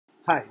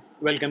Hi,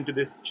 welcome to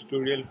this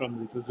tutorial from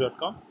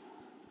Ritus.com.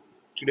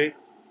 Today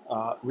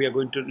we are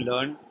going to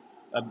learn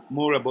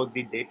more about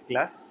the date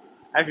class.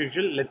 As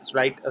usual, let's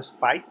write a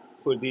spike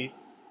for the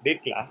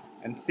date class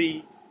and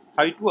see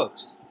how it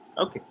works.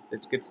 Okay,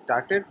 let's get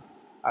started.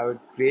 I would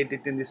create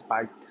it in the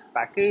spike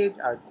package.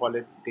 I would call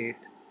it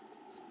date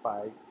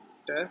spike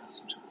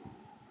test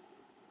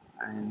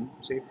and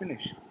say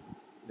finish.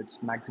 Let's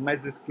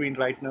maximize the screen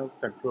right now,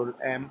 Control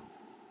M,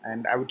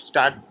 and I would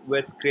start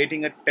with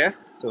creating a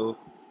test. So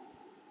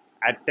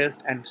add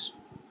test and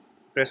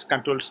press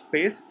Control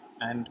space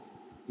and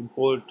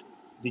import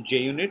the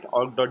JUnit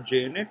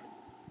org.junit.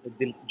 If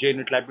the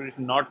JUnit library is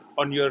not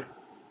on your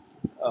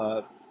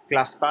uh,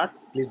 class path,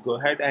 please go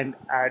ahead and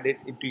add it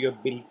into your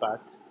build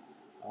path.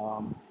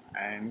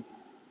 And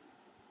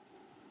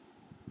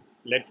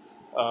let's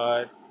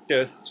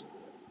test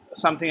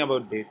something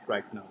about date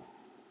right now.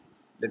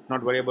 Let's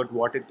not worry about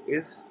what it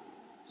is.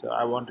 So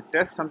I want to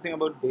test something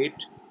about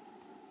date,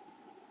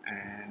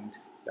 and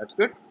that's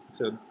good.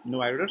 So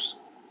no errors.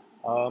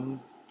 Um,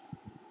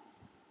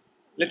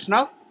 Let's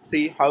now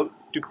see how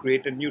to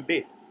create a new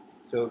date.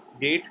 So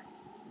date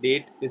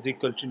is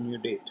equal to new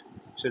date.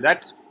 So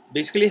that's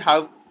basically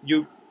how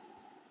you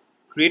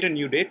create a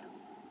new date.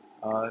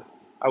 Uh,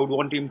 I would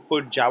want to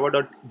import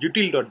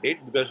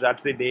java.util.date because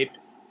that's the date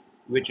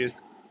which is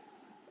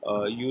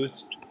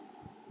used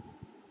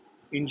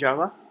in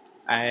Java,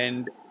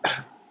 and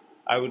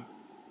I would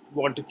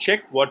want to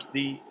check what's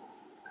the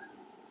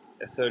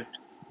assert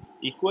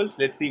equals.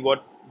 Let's see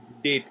what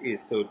date is.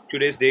 So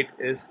today's date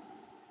is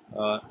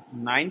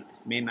 9th,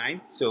 May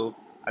 9th. So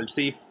I'll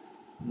see if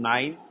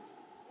 9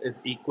 is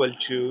equal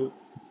to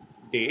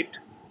date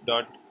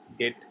dot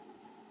get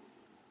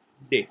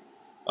day.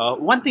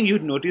 One thing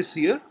you'd notice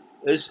here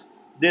is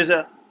there's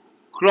a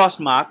cross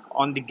mark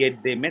on the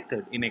get day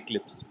method in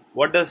Eclipse.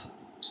 What does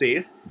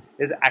says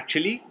is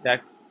actually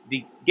that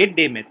the get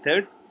day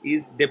method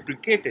is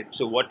deprecated.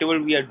 So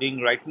whatever we are doing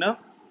right now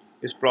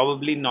is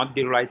probably not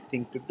the right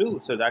thing to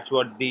do. So that's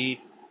what the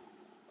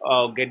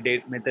get day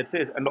method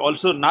says. And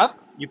also now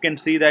you can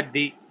see that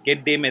the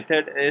get day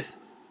method is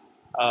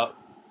uh,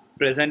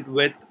 present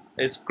with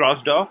is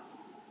crossed off.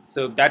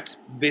 So that's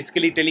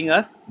basically telling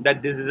us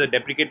that this is a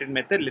deprecated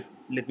method.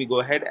 Let me go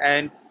ahead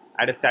and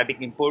add a static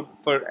import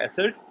for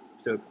assert.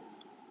 So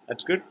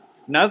that's good.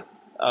 Now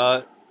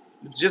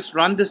let's just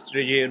run this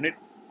JUnit,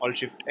 Alt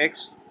Shift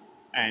X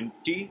and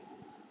T.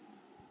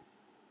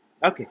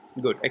 Okay,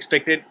 good.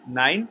 Expected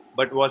 9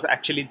 but was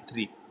actually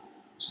 3.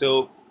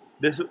 So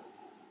this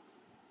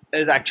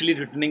is actually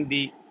returning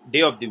the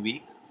day of the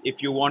week.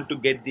 If you want to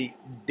get the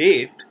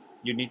date,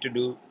 you need to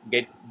do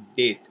get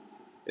date.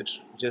 Let's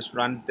just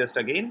run test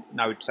again.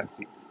 Now it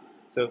succeeds.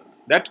 So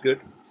that's good.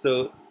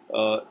 So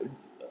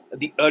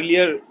the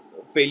earlier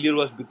failure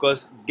was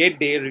because get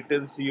day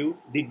returns you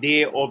the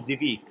day of the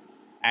week,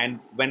 and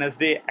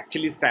Wednesday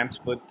actually stands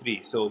for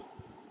 3. So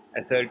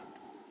assert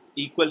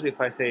equals, if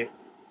I say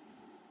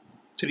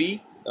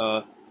 3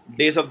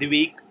 days of the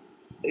week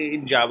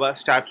in Java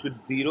starts with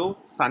 0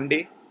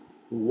 Sunday,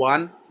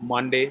 1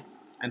 Monday,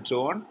 and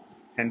so on.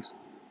 Hence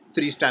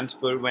 3 stands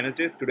for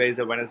Wednesday. Today is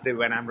a Wednesday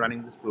when I'm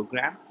running this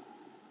program.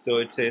 So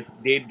it says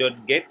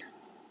date.get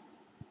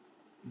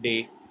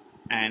day,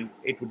 and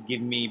it would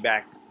give me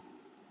back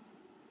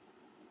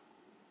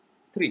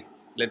 3.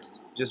 Let's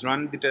just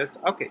run the test.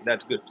 Okay,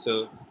 that's good.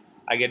 So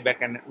I get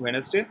back on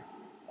Wednesday.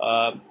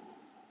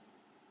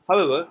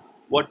 However,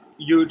 what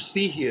you would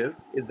see here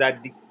is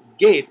that the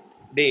get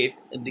date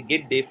and the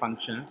get day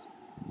functions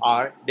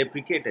are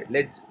deprecated.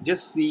 Let's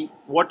just see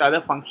what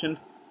other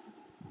functions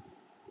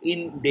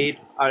in date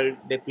are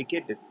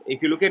deprecated.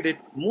 If you look at it,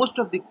 most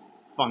of the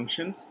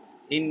functions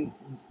in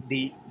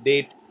the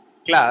date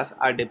class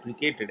are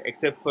deprecated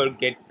except for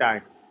get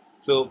time.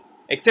 So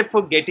except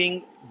for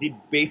getting the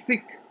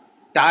basic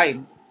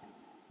time,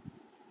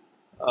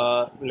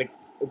 like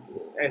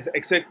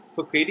except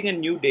for creating a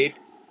new date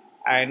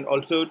and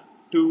also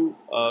to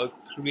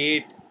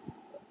create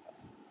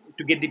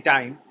to get the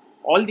time,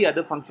 all the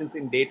other functions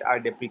in date are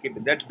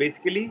deprecated. That's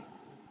basically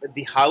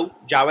the how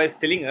Java is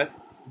telling us,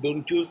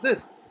 don't use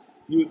this.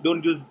 You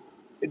don't use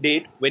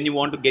date when you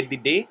want to get the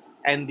day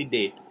and the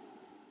date.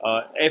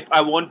 If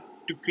I want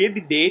to create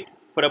the date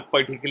for a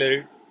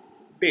particular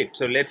date,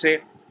 so let's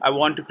say I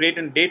want to create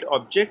a date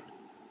object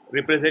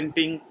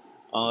representing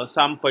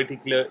some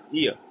particular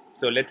year.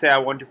 So let's say I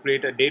want to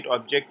create a date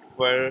object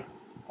for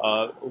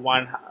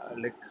one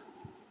like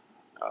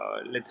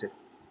let's say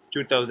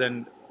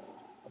 2000.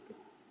 Okay.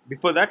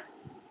 Before that,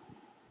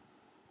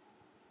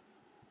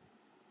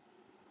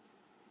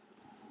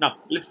 now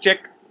let's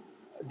check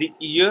the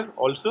year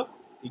also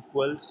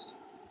equals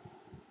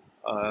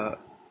uh,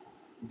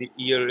 the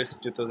year is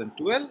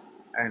 2012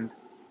 and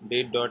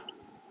date dot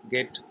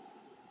get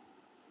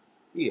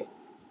year.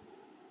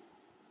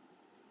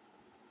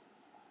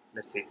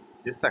 Let's say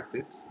this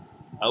succeeds.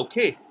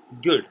 Okay,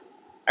 good.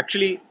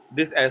 Actually,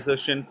 this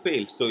assertion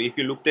fails. So if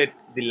you looked at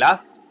the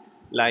last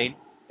line,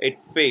 it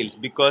fails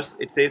because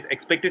it says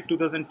expected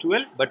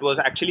 2012 but was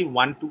actually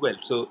 112.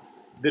 So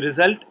the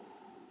result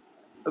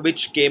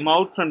which came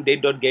out from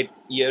date.get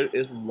year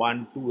is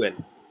 112.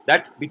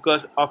 That's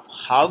because of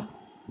how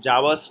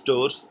Java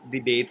stores the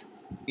dates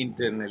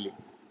internally.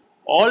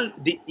 All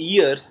the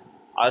years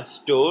are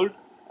stored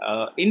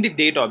in the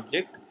date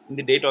object. In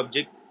the date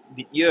object,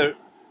 the year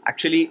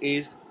actually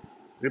is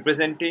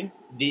representing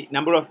the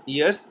number of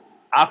years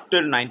after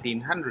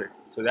 1900.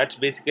 So that's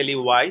basically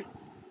why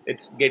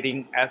it's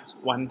getting as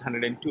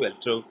 112.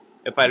 So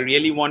if I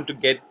really want to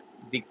get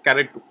the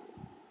correct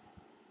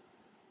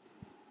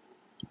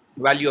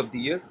value of the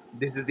year,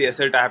 this is the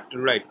assert I have to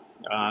write.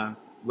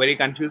 Very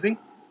confusing,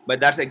 but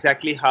that's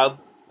exactly how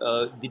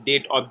the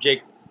date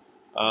object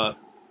uh,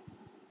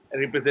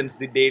 represents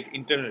the date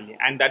internally,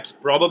 and that's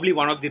probably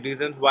one of the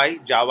reasons why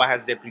Java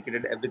has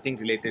deprecated everything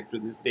related to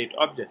this date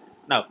object.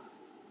 Now,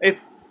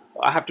 if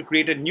I have to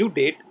create a new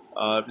date,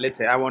 let's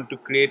say I want to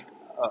create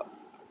a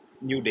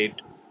new date.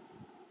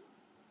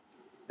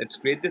 Let's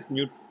create this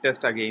new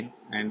test again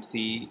and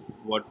see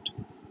what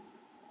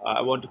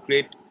I want to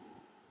create.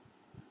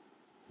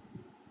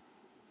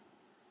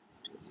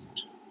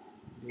 Test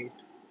date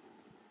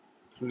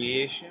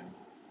creation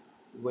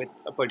with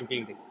a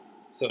particular date.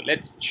 So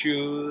let's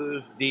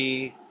choose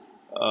the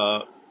uh,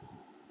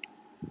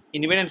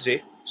 Independence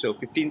Day, so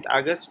 15th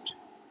August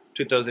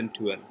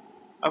 2012.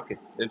 Okay,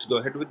 let's go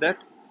ahead with that.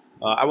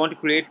 I want to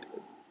create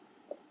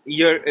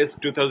year is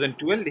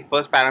 2012. The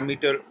first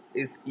parameter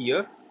is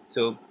year,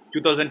 so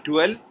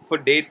 2012 for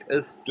date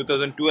is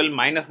 2012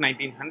 minus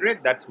 1900,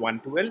 that's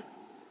 112.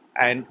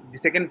 And the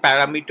second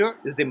parameter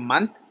is the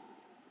month.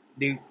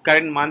 The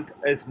current month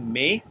is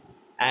May,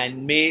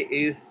 and May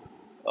is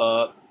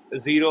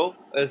 0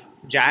 is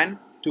Jan,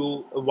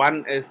 to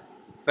 1 is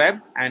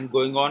Feb, and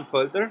going on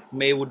further,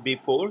 May would be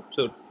 4,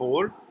 so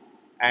 4.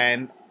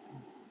 And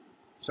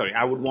sorry,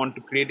 I would want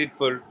to create it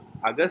for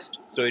August,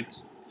 so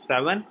it's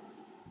 7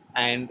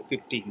 and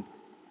 15th.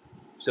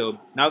 So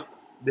now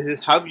this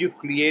is how you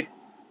create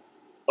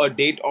a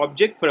date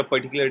object for a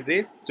particular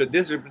day. So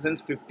this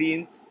represents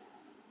 15th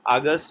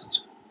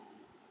August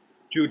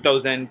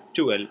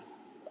 2012.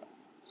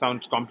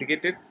 Sounds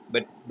complicated,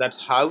 but that's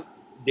how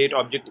date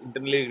object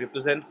internally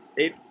represents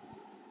it.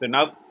 So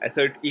now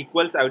assert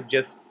equals, I would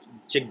just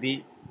check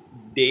the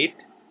date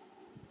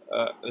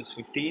is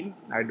 15.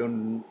 I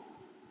don't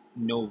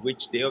know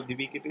which day of the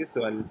week it is,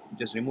 so I'll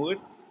just remove it.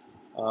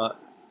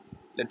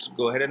 Let's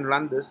go ahead and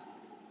run this.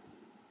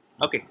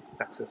 Okay,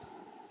 success.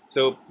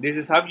 So this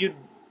is how you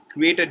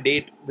create a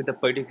date with a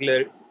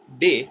particular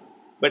day.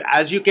 But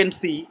as you can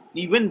see,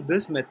 even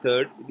this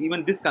method,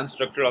 even this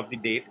constructor of the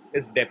date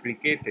is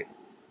deprecated.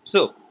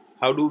 So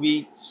how do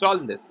we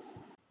solve this?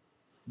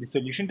 The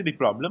solution to the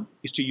problem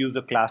is to use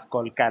a class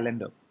called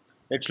calendar.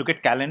 Let's look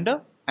at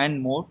calendar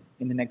and more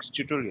in the next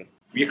tutorial.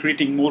 We are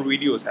creating more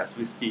videos as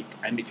we speak,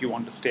 and if you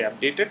want to stay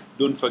updated,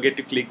 don't forget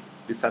to click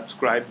the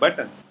subscribe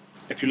button.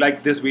 If you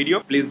like this video,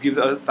 please give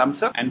a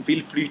thumbs up and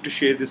feel free to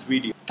share this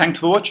video. Thanks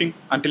for watching.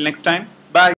 Until next time, bye.